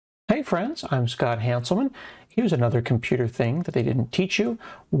Hey friends, I'm Scott Hanselman. Here's another computer thing that they didn't teach you.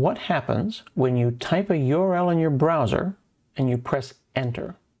 What happens when you type a URL in your browser and you press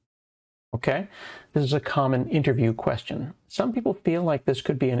enter? Okay, this is a common interview question. Some people feel like this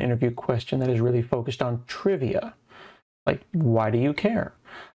could be an interview question that is really focused on trivia. Like, why do you care?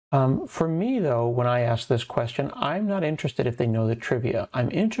 For me, though, when I ask this question, I'm not interested if they know the trivia.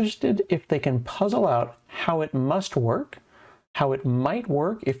 I'm interested if they can puzzle out how it must work, how it might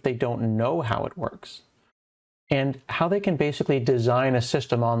work if they don't know how it works, and how they can basically design a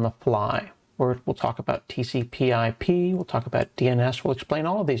system on the fly. We'll talk about TCP/IP, we'll talk about DNS, we'll explain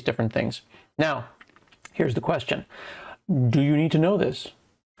all of these different things. Now, here's the question. Do you need to know this?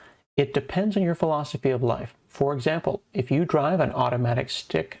 It depends on your philosophy of life. For example, if you drive an automatic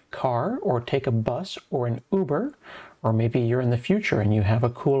stick car or take a bus or an Uber, or maybe you're in the future and you have a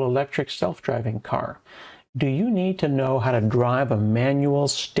cool electric self-driving car, do you need to know how to drive a manual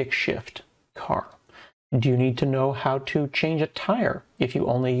stick shift car? Do you need to know how to change a tire if you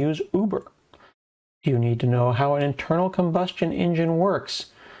only use Uber? Do you need to know how an internal combustion engine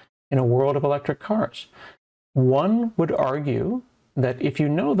works in a world of electric cars? One would argue that if you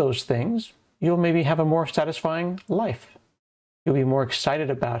know those things, you'll maybe have a more satisfying life. You'll be more excited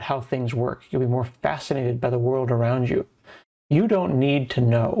about how things work. You'll be more fascinated by the world around you. You don't need to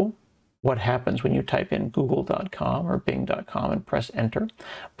know what happens when you type in google.com or bing.com and press enter,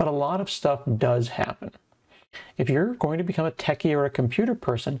 but a lot of stuff does happen. If you're going to become a techie or a computer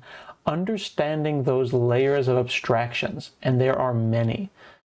person, understanding those layers of abstractions, and there are many,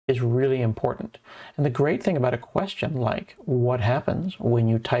 is really important. And the great thing about a question like what happens when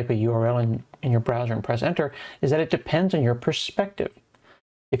you type a URL in your browser and press enter is that it depends on your perspective.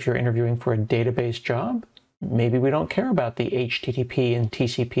 If you're interviewing for a database job, maybe we don't care about the HTTP and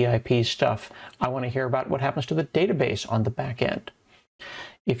TCP/IP stuff. I want to hear about what happens to the database on the back end.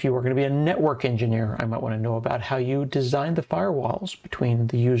 If you are going to be a network engineer, I might want to know about how you design the firewalls between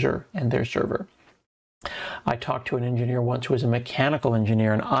the user and their server. I talked to an engineer once who was a mechanical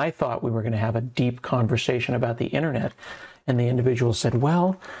engineer, and I thought we were going to have a deep conversation about the internet. And the individual said,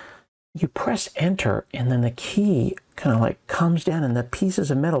 well, you press enter and then the key kind of like comes down and the pieces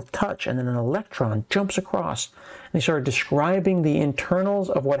of metal touch and then an electron jumps across. And they started describing the internals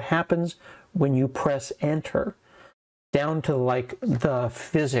of what happens when you press enter, down to like the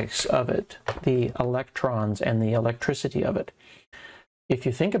physics of it, the electrons and the electricity of it. If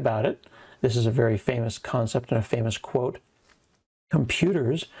you think about it, this is a very famous concept and a famous quote.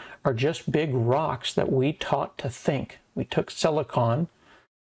 Computers are just big rocks that we taught to think. We took silicon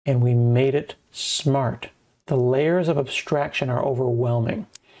and we made it smart. The layers of abstraction are overwhelming.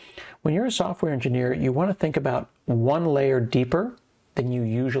 When you're a software engineer, you want to think about one layer deeper than you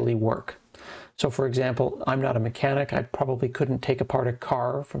usually work. So for example, I'm not a mechanic. I probably couldn't take apart a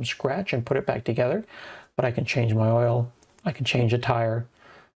car from scratch and put it back together, but I can change my oil, I can change a tire,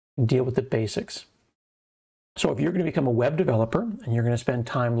 deal with the basics. So if you're going to become a web developer and you're going to spend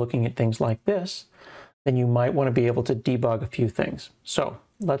time looking at things like this, then you might want to be able to debug a few things. So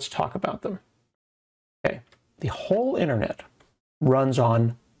let's talk about them. Okay, the whole internet runs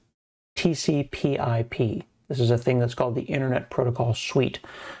on TCP/IP. This is a thing that's called the Internet Protocol Suite.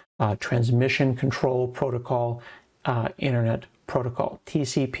 Transmission Control Protocol, Internet Protocol,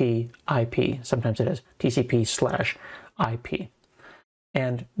 TCP/IP. Sometimes it is TCP/IP.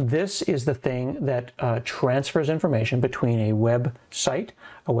 And this is the thing that transfers information between a web site,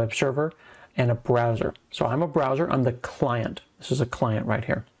 a web server, and a browser. So I'm a browser, I'm the client. This is a client right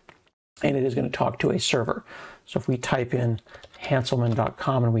here. And it is going to talk to a server. So if we type in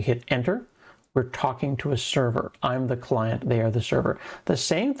hanselman.com and we hit enter, we're talking to a server. I'm the client, they are the server. The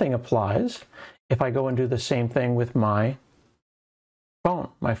same thing applies if I go and do the same thing with my phone.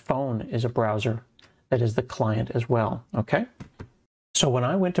 My phone is a browser that is the client as well, okay? So when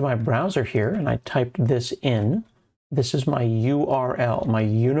I went to my browser here and I typed this in, this is my URL, my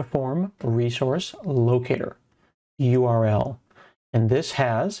Uniform Resource Locator, URL. And this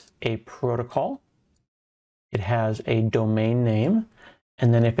has a protocol, it has a domain name,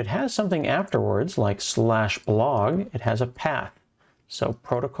 and then if it has something afterwards, like /blog, it has a path. So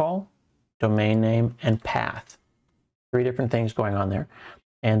protocol, domain name, and path. 3 different things going on there.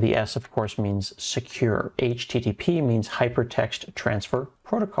 And the S, of course, means secure. HTTP means Hypertext Transfer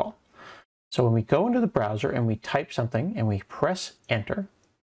Protocol. So when we go into the browser and we type something and we press enter,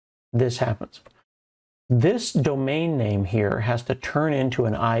 this happens. This domain name here has to turn into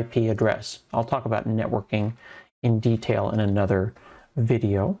an IP address. I'll talk about networking in detail in another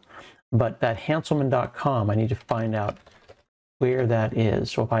video, but that hanselman.com, I need to find out where that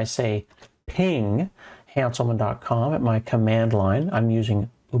is. So if I say ping hanselman.com at my command line, I'm using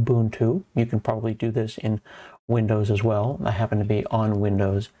Ubuntu. You can probably do this in Windows as well. I happen to be on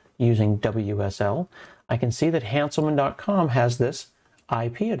Windows using WSL. I can see that Hanselman.com has this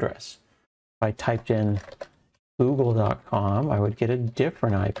IP address. If I typed in google.com, I would get a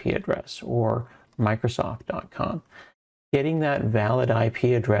different IP address, or microsoft.com. Getting that valid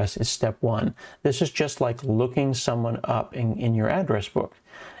IP address is step one. This is just like looking someone up in your address book.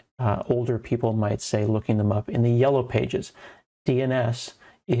 Older people might say looking them up in the yellow pages. DNS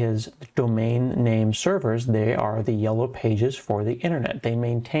is domain name servers. They are the yellow pages for the internet. They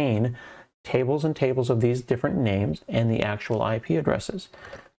maintain tables and tables of these different names and the actual IP addresses.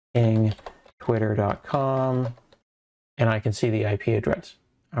 Ping, twitter.com, and I can see the IP address.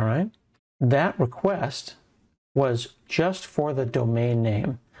 All right. That request was just for the domain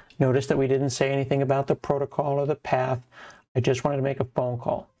name. Notice that we didn't say anything about the protocol or the path. I just wanted to make a phone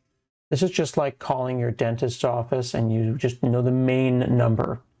call. This is just like calling your dentist's office and you just know the main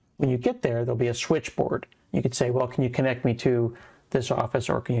number. When you get there, there'll be a switchboard. You could say, well, can you connect me to this office,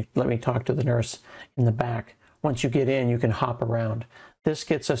 or can you let me talk to the nurse in the back? Once you get in, you can hop around. This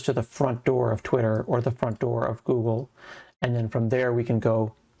gets us to the front door of Twitter or the front door of Google. And then from there, we can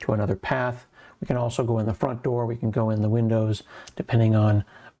go to another path. We can also go in the front door. We can go in the windows, depending on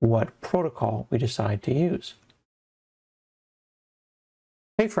what protocol we decide to use.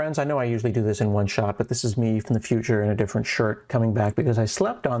 Hey friends, I know I usually do this in one shot, but this is me from the future in a different shirt coming back because I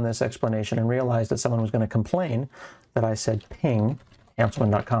slept on this explanation and realized that someone was going to complain that I said ping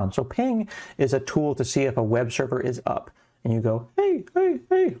Hanselman.com. So ping is a tool to see if a web server is up. And you go, hey, hey,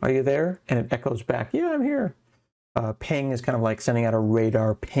 hey, are you there? And it echoes back, yeah, I'm here. Ping is kind of like sending out a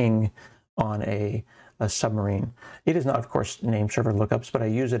radar ping on a submarine. It is not, of course, name server lookups, but I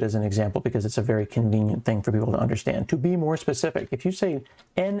use it as an example because it's a very convenient thing for people to understand. To be more specific, if you say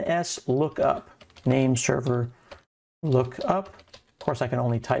NS lookup, name server lookup, of course I can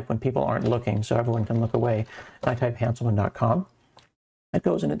only type when people aren't looking, so everyone can look away. And I type Hanselman.com. It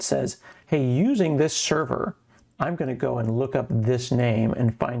goes and it says, hey, using this server, I'm going to go and look up this name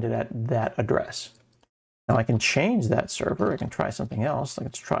and find it at that address. Now I can change that server. I can try something else.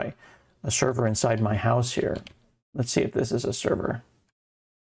 Let's try a server inside my house here. Let's see if this is a server.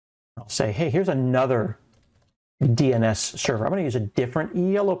 I'll say, hey, here's another DNS server. I'm going to use a different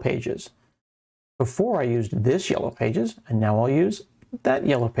Yellow Pages. Before I used this Yellow Pages, and now I'll use that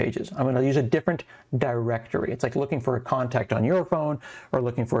Yellow Pages. I'm going to use a different directory. It's like looking for a contact on your phone or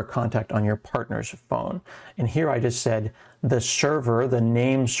looking for a contact on your partner's phone. And here I just said the server, the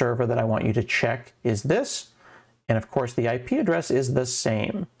name server that I want you to check is this. And of course, the IP address is the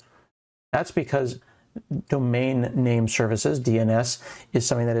same. That's because domain name services, DNS, is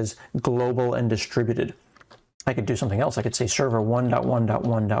something that is global and distributed. I could do something else. I could say server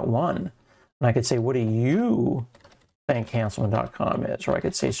 1.1.1.1. And I could say, what do you think Hanselman.com is? Or I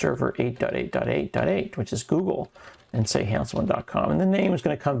could say server 8.8.8.8, which is Google, and say Hanselman.com. And the name is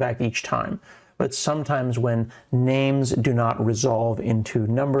going to come back each time. But sometimes when names do not resolve into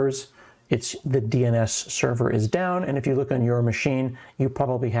numbers, it's the DNS server is down, and if you look on your machine, you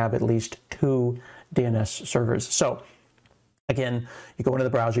probably have at least 2 DNS servers. So again, you go into the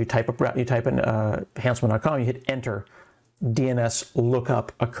browser, you type in Hanselman.com, you hit enter, DNS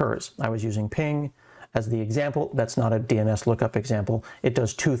lookup occurs. I was using ping as the example. That's not a DNS lookup example. It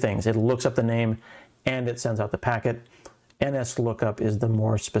does 2 things. It looks up the name and it sends out the packet. NS lookup is the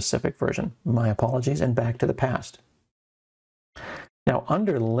more specific version. My apologies, and back to the past. Now,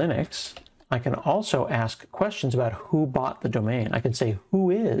 under Linux, I can also ask questions about who bought the domain. I can say,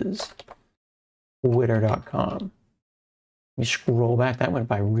 who is Twitter.com? You scroll back. That went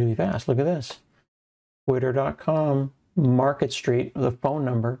by really fast. Look at this. Twitter.com, Market Street, the phone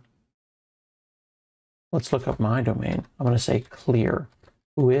number. Let's look up my domain. I'm going to say clear.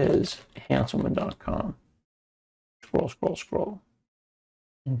 Who is Hanselman.com? Scroll, scroll, scroll.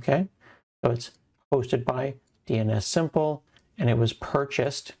 Okay. So it's hosted by DNS Simple, and it was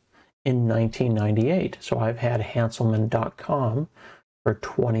purchased in 1998. So I've had Hanselman.com for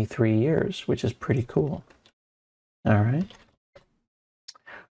 23 years, which is pretty cool. All right.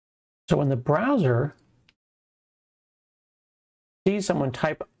 So when the browser sees someone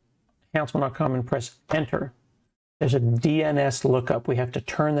type Hanselman.com and press enter, there's a DNS lookup. We have to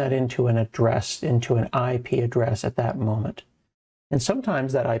turn that into an address, into an IP address at that moment. And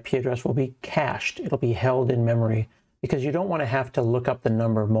sometimes that IP address will be cached. It'll be held in memory because you don't want to have to look up the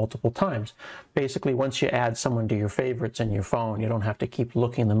number multiple times. Basically, once you add someone to your favorites in your phone, you don't have to keep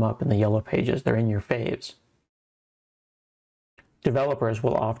looking them up in the Yellow Pages. They're in your faves. Developers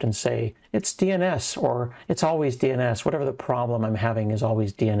will often say, it's DNS, or it's always DNS. Whatever the problem I'm having is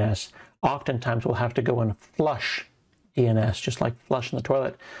always DNS. Oftentimes, we'll have to go and flush DNS, just like flushing the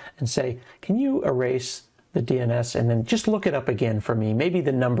toilet, and say, can you erase the DNS and then just look it up again for me? Maybe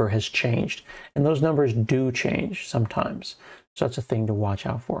the number has changed, and those numbers do change sometimes. So that's a thing to watch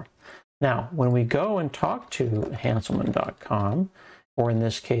out for. Now, when we go and talk to Hanselman.com, or in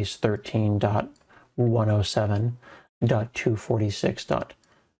this case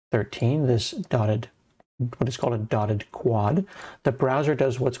 13.107.246.13, this dotted, what is called a dotted quad, the browser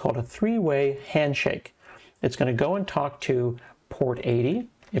does what's called a three-way handshake. It's going to go and talk to port 80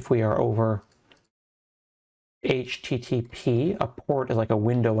 if we are over HTTP. A port is like a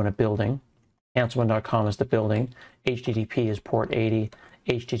window in a building. Hanselman.com is the building. HTTP is port 80.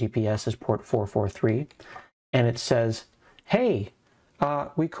 HTTPS is port 443. And it says, hey,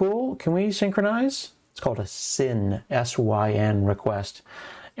 we cool? Can we synchronize? It's called a SYN, S-Y-N request.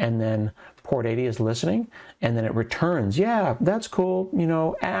 And then port 80 is listening, and then it returns, yeah, that's cool, you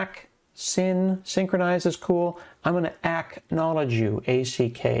know, SYN, synchronize is cool. I'm going to acknowledge you,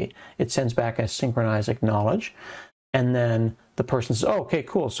 A-C-K. It sends back a synchronize acknowledge. And then the person says, oh, okay,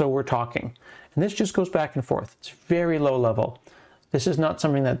 cool, so we're talking. And this just goes back and forth. It's very low level. This is not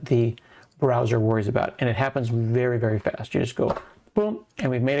something that the browser worries about, and it happens very, very fast. You just go, boom, and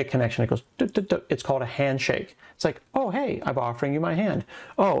we've made a connection. It goes, it's called a handshake. It's like, oh, hey, I'm offering you my hand.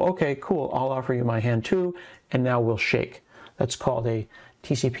 Oh, okay, cool, I'll offer you my hand too, and now we'll shake. That's called a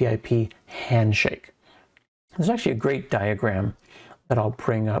TCP/IP handshake. There's actually a great diagram that I'll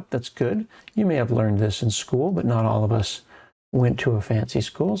bring up that's good. You may have learned this in school, but not all of us went to a fancy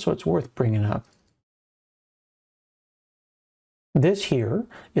school, so it's worth bringing up. This here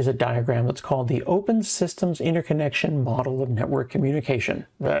is a diagram that's called the Open Systems Interconnection Model of Network Communication.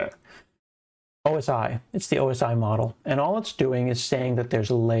 OSI. It's the OSI model. And all it's doing is saying that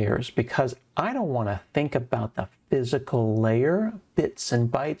there's layers, because I don't want to think about the physical layer, bits and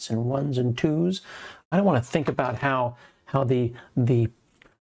bytes and ones and twos. I don't want to think about how the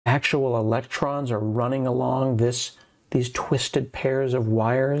actual electrons are running along these twisted pairs of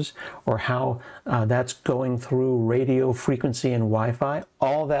wires, or how that's going through radio frequency and Wi-Fi.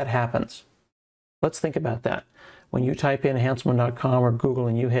 All that happens. Let's think about that. When you type in Hanselman.com or Google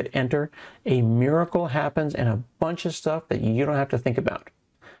and you hit enter, a miracle happens and a bunch of stuff that you don't have to think about.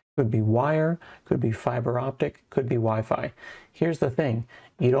 Could be wire, could be fiber optic, could be Wi-Fi. Here's the thing,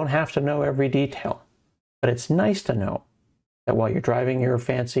 you don't have to know every detail, but it's nice to know that while you're driving your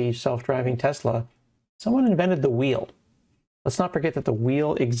fancy self-driving Tesla, someone invented the wheel. Let's not forget that the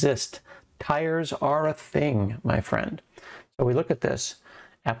wheel exists. Tires are a thing, my friend. So we look at this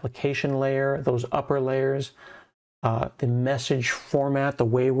application layer, those upper layers, the message format, the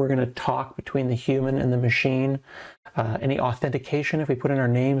way we're going to talk between the human and the machine, any authentication if we put in our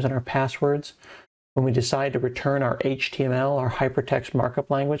names and our passwords, when we decide to return our HTML, our hypertext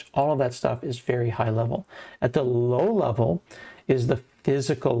markup language, all of that stuff is very high level. At the low level is the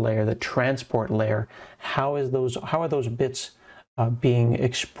physical layer, the transport layer. How are those bits being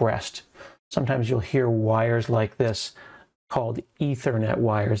expressed? Sometimes you'll hear wires like this called Ethernet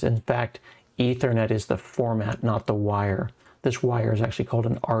wires. In fact, Ethernet is the format, not the wire. This wire is actually called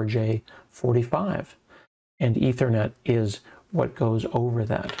an RJ45, and Ethernet is what goes over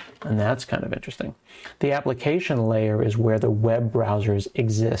that, and that's kind of interesting. The application layer is where the web browsers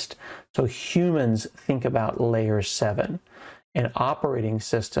exist. So humans think about layer 7, and operating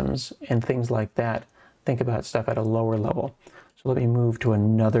systems and things like that think about stuff at a lower level. So let me move to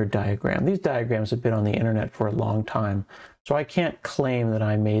another diagram. These diagrams have been on the internet for a long time, so I can't claim that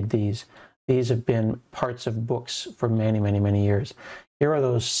I made these. These have been parts of books for many, many, many years. Here are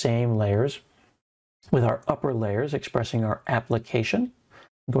those same layers with our upper layers expressing our application,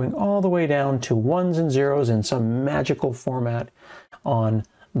 going all the way down to ones and zeros in some magical format on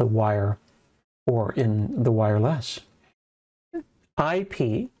the wire or in the wireless.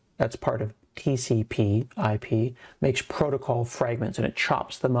 IP, that's part of TCP IP, makes protocol fragments, and it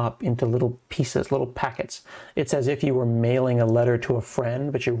chops them up into little pieces, little packets. It's as if you were mailing a letter to a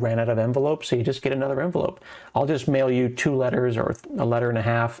friend, but you ran out of envelopes, so you just get another envelope. I'll just mail you 2 letters or a letter and a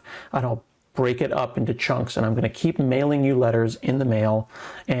half, and I'll break it up into chunks, and I'm going to keep mailing you letters in the mail,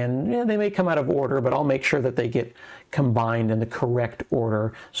 and they may come out of order, but I'll make sure that they get combined in the correct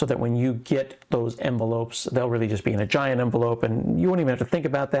order so that when you get those envelopes, they'll really just be in a giant envelope, and you won't even have to think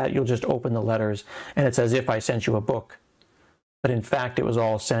about that. You'll just open the letters, and it's as if I sent you a book. But in fact, it was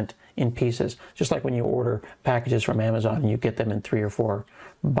all sent in pieces, just like when you order packages from Amazon and you get them in 3 or 4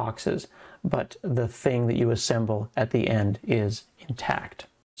 boxes. But the thing that you assemble at the end is intact.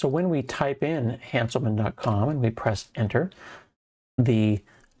 So when we type in Hanselman.com and we press enter, the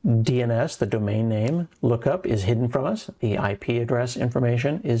DNS, the domain name lookup, is hidden from us. The IP address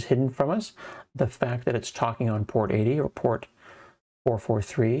information is hidden from us. The fact that it's talking on port 80 or port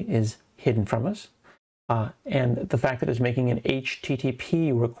 443 is hidden from us. And the fact that it's making an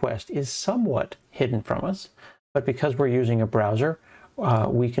HTTP request is somewhat hidden from us. But because we're using a browser,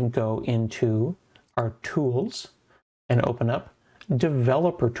 we can go into our tools and open up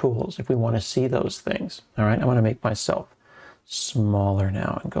developer tools if we want to see those things. All right, I'm going to make myself smaller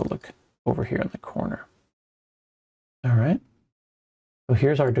now and go look over here in the corner. All right, so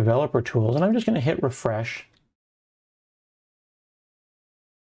here's our developer tools, and I'm just going to hit refresh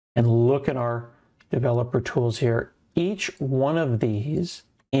and look at our developer tools here. Each one of these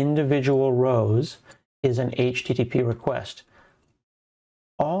individual rows is an HTTP request.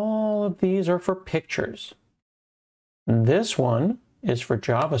 All of these are for pictures. This one is for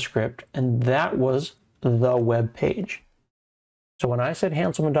JavaScript, and that was the web page. So when I said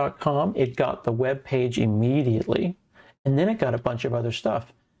Hanselman.com, it got the web page immediately, and then it got a bunch of other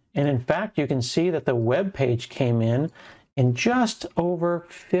stuff. And in fact, you can see that the web page came in just over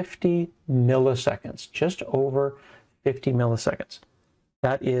 50 milliseconds, just over 50 milliseconds.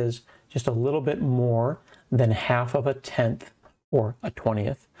 That is just a little bit more than half of a tenth or a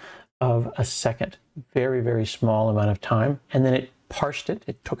 20th of a second. Very, very small amount of time. And then it parsed it,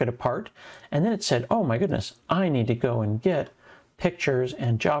 it took it apart, and then it said, oh my goodness, I need to go and get pictures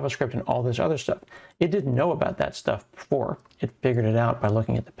and JavaScript and all this other stuff. It didn't know about that stuff before. It figured it out by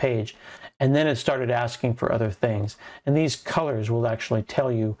looking at the page. And then it started asking for other things. And these colors will actually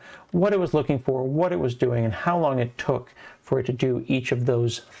tell you what it was looking for, what it was doing, and how long it took for it to do each of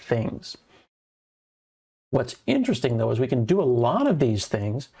those things. What's interesting, though, is we can do a lot of these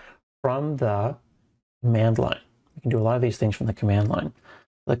things from the command line. We can do a lot of these things from the command line.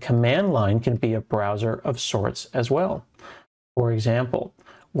 The command line can be a browser of sorts as well. For example,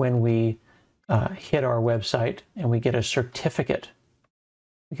 when we hit our website and we get a certificate,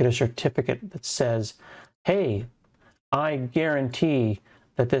 that says, hey, I guarantee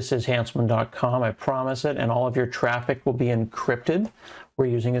that this is Hanselman.com, I promise it, and all of your traffic will be encrypted. We're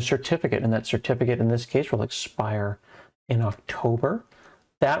using a certificate, and that certificate in this case will expire in October.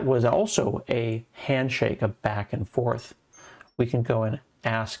 That was also a handshake, a back and forth. We can go and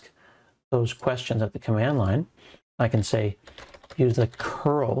ask those questions at the command line. I can say, use the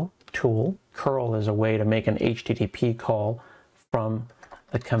curl tool. Curl is a way to make an HTTP call from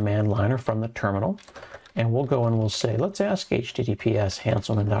the command line or from the terminal. And we'll go and we'll say, let's ask HTTPS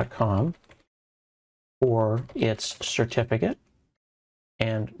Hanselman.com for its certificate.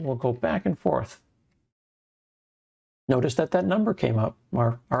 And we'll go back and forth. Notice that that number came up,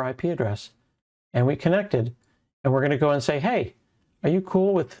 our IP address. And we connected. And we're going to go and say, hey, are you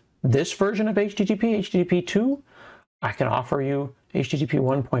cool with this version of HTTP, HTTP 2? I can offer you HTTP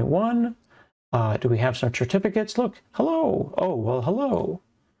 1.1. Do we have some certificates? Look, hello. Oh, well, hello.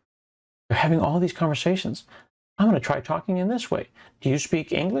 They're having all these conversations. I'm going to try talking in this way. Do you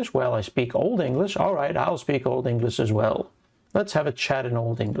speak English? Well, I speak Old English. All right, I'll speak Old English as well. Let's have a chat in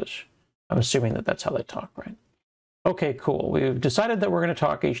Old English. I'm assuming that that's how they talk, right? Okay, cool. We've decided that we're going to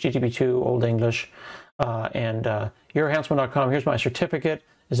talk HTTP 2, Old English, and you're Hanselman.com. Here's my certificate.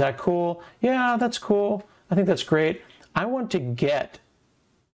 Is that cool? Yeah, that's cool. I think that's great. I want to get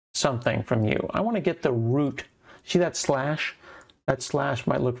something from you. I want to get the root. See that slash? That slash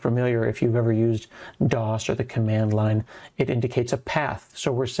might look familiar if you've ever used DOS or the command line. It indicates a path.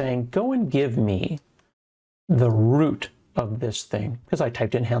 So we're saying, go and give me the root of this thing, because I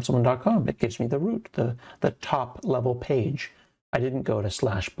typed in Hanselman.com. It gives me the root, the top level page. I didn't go to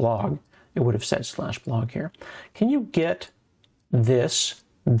 /blog. It would have said /blog here. Can you get this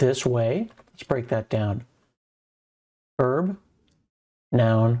way? Let's break that down. Verb,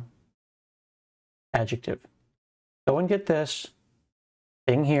 noun, adjective. Go and get this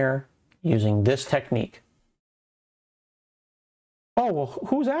thing here using this technique. Oh, well,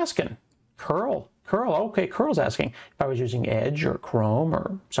 who's asking? Curl. Curl, okay, Curl's asking. If I was using Edge or Chrome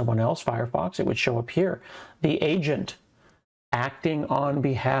or someone else, Firefox, it would show up here. The agent acting on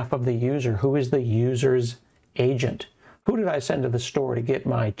behalf of the user. Who is the user's agent? Who did I send to the store to get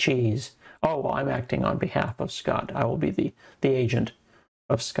my cheese? Oh, well, I'm acting on behalf of Scott. I will be the agent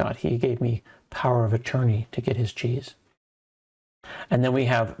of Scott. He gave me power of attorney to get his cheese. And then we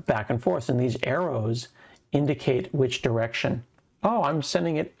have back and forth, and these arrows indicate which direction. Oh, I'm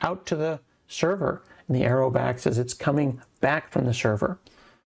sending it out to the server, and the arrow back says it's coming back from the server.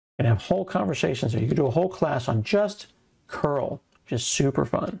 You can have whole conversations, or you could do a whole class on just curl, which is super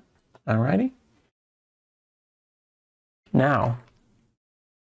fun. Alrighty? Now,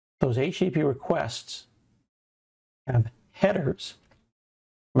 those HTTP requests have headers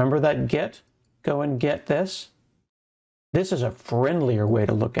Remember that get? Go and get this. This is a friendlier way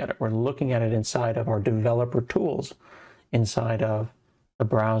to look at it. We're looking at it inside of our developer tools, inside of the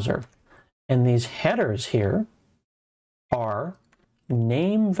browser. And these headers here are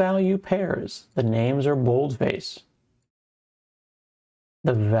name value pairs. The names are boldface.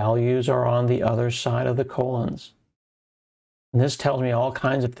 The values are on the other side of the colons. And this tells me all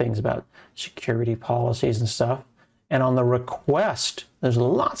kinds of things about security policies and stuff. And on the request, there's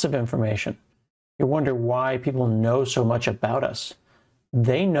lots of information. You wonder why people know so much about us.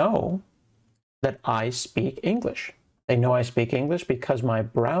 They know that I speak English. They know I speak English because my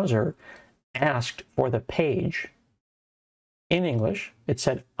browser asked for the page in English. It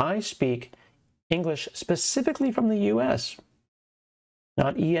said, I speak English specifically from the US.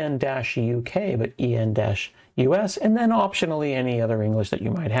 Not EN-UK, but EN-US, and then optionally any other English that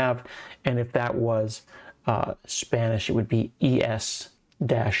you might have. And if that was Spanish, it would be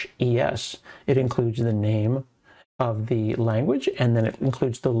ES-ES. It includes the name of the language, and then it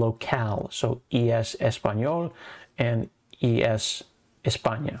includes the locale. So ES Español and ES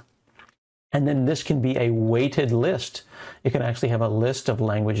España. And then this can be a weighted list. It can actually have a list of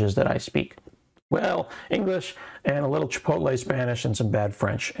languages that I speak. Well, English and a little Chipotle Spanish and some bad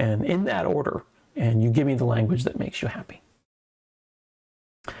French, and in that order. And you give me the language that makes you happy.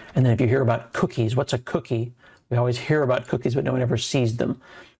 And then if you hear about cookies, what's a cookie? We always hear about cookies, but no one ever sees them.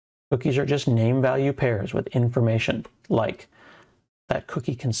 Cookies are just name value pairs with information like that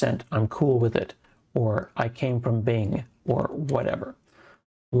cookie consent, I'm cool with it, or I came from Bing, or whatever.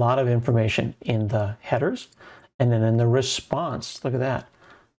 A lot of information in the headers. And then in the response, look at that.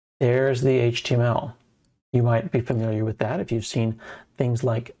 There's the HTML. You might be familiar with that if you've seen things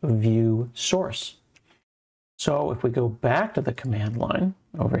like view source. So if we go back to the command line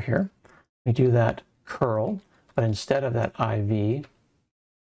over here, we do that curl, but instead of that IV,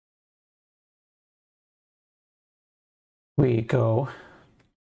 we go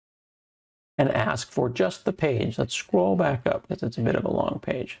and ask for just the page. Let's scroll back up because it's a bit of a long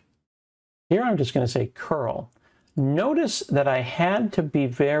page. Here I'm just going to say curl. Notice that I had to be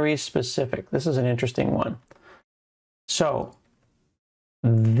very specific. This is an interesting one. So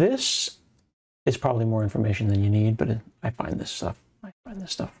this is probably more information than you need, but I find this stuff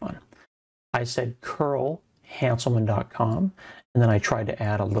fun. I said curl Hanselman.com, and then I tried to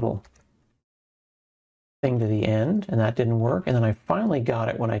add a little thing to the end, and that didn't work. And then I finally got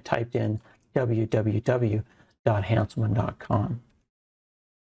it when I typed in www.hanselman.com.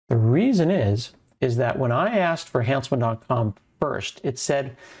 The reason is that when I asked for Hanselman.com first, it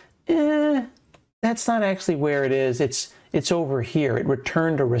said, that's not actually where it is. It's over here. It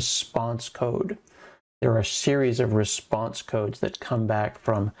returned a response code. There are a series of response codes that come back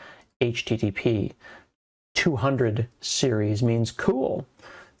from HTTP. 200 series means cool.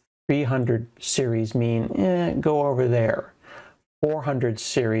 300 series mean go over there. 400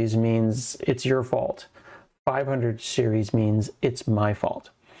 series means it's your fault. 500 series means it's my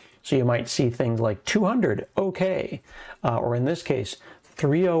fault. So you might see things like 200, okay. Or in this case,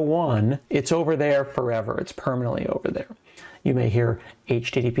 301, it's over there forever. It's permanently over there. You may hear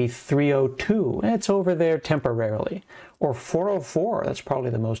HTTP 302, it's over there temporarily. Or 404, that's probably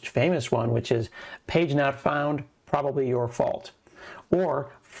the most famous one, which is page not found, probably your fault.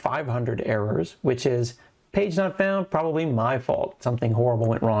 Or 500 errors, which is page not found, probably my fault. Something horrible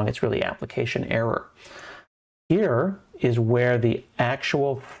went wrong. It's really application error. Here is where the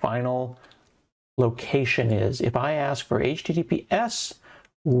actual final location is. If I ask for HTTPS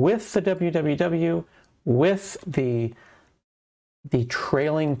with the www, with the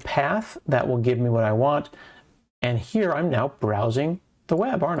trailing path, that will give me what I want. And here I'm now browsing the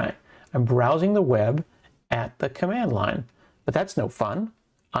web, aren't I? I'm browsing the web at the command line. But that's no fun.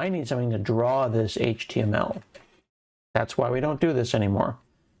 I need something to draw this HTML. That's why we don't do this anymore.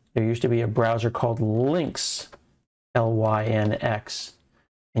 There used to be a browser called Lynx, Lynx,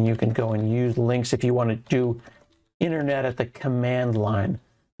 and you can go and use Lynx if you want to do internet at the command line.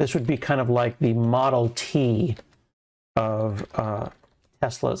 This would be kind of like the Model T of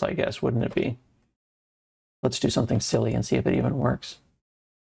Teslas, I guess, wouldn't it be? Let's do something silly and see if it even works.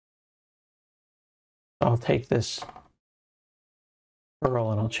 I'll take this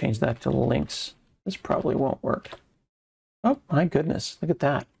URL and I'll change that to Lynx. This probably won't work. Oh my goodness, look at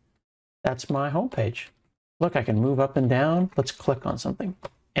that. That's my homepage. Look, I can move up and down. Let's click on something.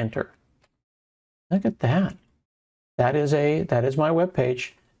 Enter. Look at that. That is my web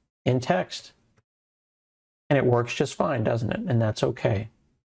page in text. And it works just fine, doesn't it? And that's okay.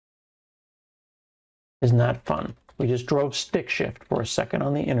 Isn't that fun? We just drove stick shift for a second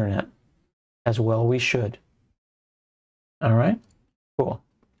on the internet. As well we should. All right, cool.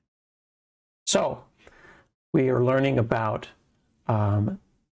 So we are learning about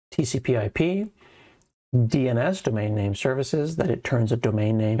TCP/IP, DNS, domain name services, that it turns a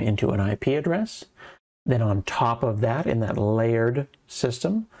domain name into an IP address. Then on top of that, in that layered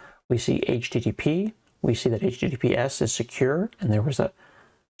system, we see HTTP. We see that HTTPS is secure, and there was a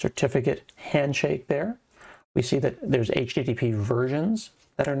certificate handshake there. We see that there's HTTP versions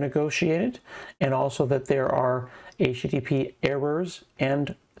that are negotiated, and also that there are HTTP errors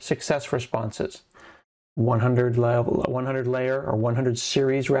and success responses. 100 layer or 100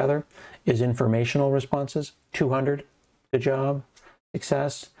 series rather is informational responses. 200, good job,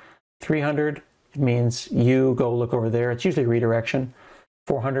 success. 300 means you go look over there. It's usually redirection.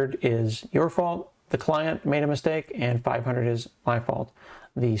 400 is your fault, the client made a mistake, and 500 is my fault,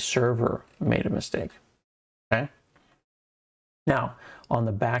 the server made a mistake. Okay. Now, on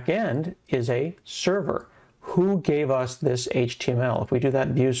the back end is a server. Who gave us this HTML? If we do that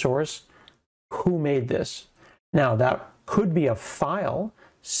view source, who made this? Now, that could be a file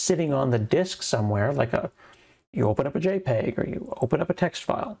sitting on the disk somewhere, like you open up a JPEG or you open up a text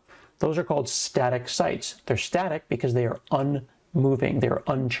file. Those are called static sites. They're static because they are unmoving, they're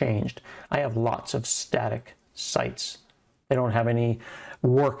unchanged. I have lots of static sites. They don't have any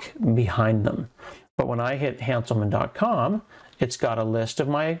work behind them. But when I hit Hanselman.com, it's got a list of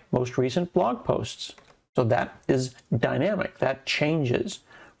my most recent blog posts. So that is dynamic. That changes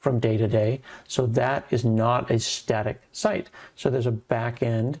from day to day. So that is not a static site. So there's a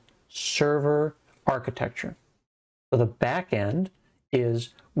back-end server architecture. So the back-end is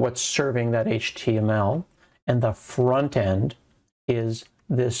what's serving that HTML, and the front end is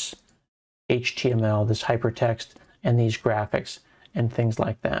this HTML, this hypertext, and these graphics and things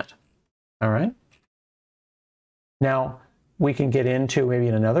like that. All right? Now, we can get into maybe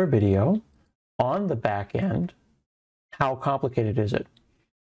in another video on the back end, how complicated is it?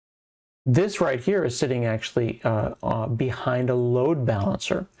 This right here is sitting actually behind a load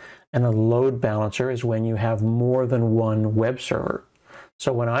balancer. And a load balancer is when you have more than one web server.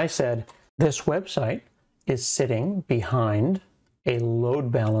 So when I said this website is sitting behind a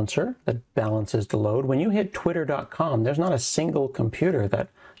load balancer that balances the load, when you hit twitter.com, there's not a single computer that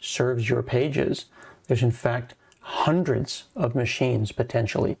serves your pages. There's in fact hundreds of machines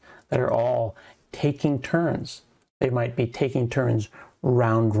potentially that are all taking turns. They might be taking turns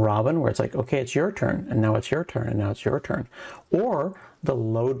round robin, where it's like, okay, it's your turn, and now it's your turn, and now it's your turn. Or the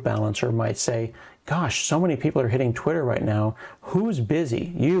load balancer might say, gosh, so many people are hitting Twitter right now. Who's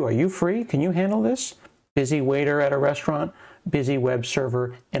busy? You, are you free? Can you handle this? Busy waiter at a restaurant, busy web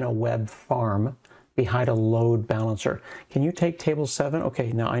server in a web farm behind a load balancer. Can you take table 7?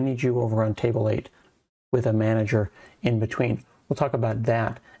 Okay, now I need you over on table 8 with a manager in between. We'll talk about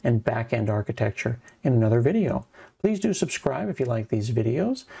that and back-end architecture in another video. Please do subscribe if you like these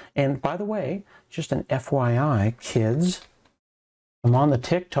videos. And by the way, just an FYI, kids, I'm on the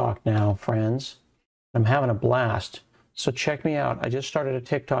TikTok now, friends. I'm having a blast. So check me out. I just started a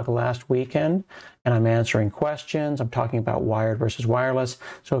TikTok last weekend, and I'm answering questions. I'm talking about wired versus wireless.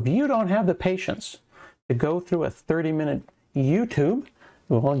 So if you don't have the patience to go through a 30-minute YouTube,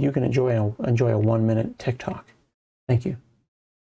 well, you can enjoy a 1-minute TikTok. Thank you.